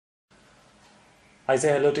I say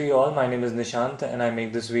hello to you all. My name is Nishant and I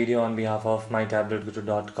make this video on behalf of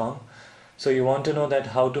mytabletguru.com. So you want to know that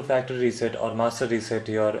how to factory reset or master reset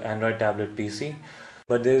your Android tablet PC,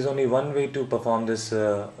 but there is only one way to perform this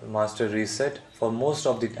master reset for most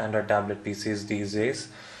of the Android tablet PCs these days,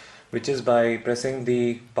 which is by pressing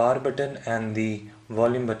the power button and the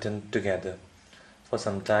volume button together for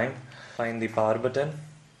some time. Find the power button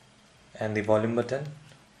and the volume button,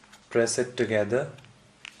 press it together,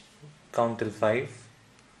 count till 5.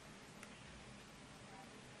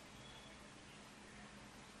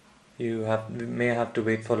 You may have to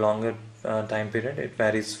wait for longer time period. It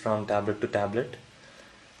varies from tablet to tablet.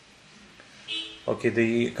 Okay,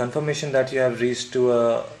 the confirmation that you have reached to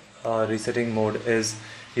a resetting mode is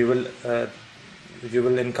you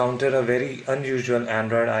will encounter a very unusual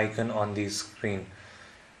Android icon on the screen,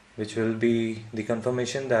 which will be the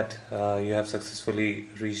confirmation that you have successfully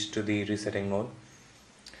reached to the resetting mode.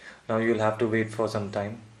 Now you'll have to wait for some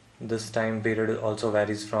time. This time period also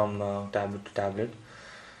varies from tablet to tablet.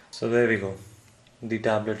 So there we go. The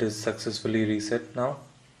tablet is successfully reset now.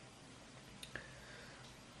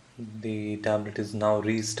 The tablet is now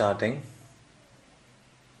restarting.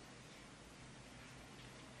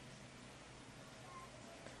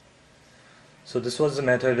 So this was the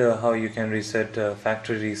method how you can reset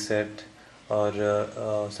factory reset,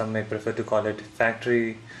 or some may prefer to call it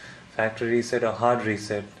factory reset or hard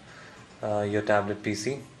reset your tablet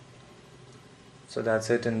PC. So that's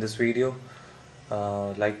it in this video.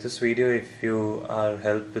 Like this video if you are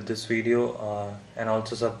helped with this video, and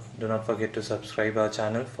also do not forget to subscribe our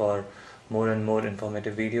channel for more and more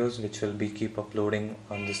informative videos which will be keep uploading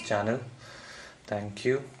on this channel. Thank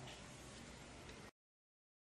you.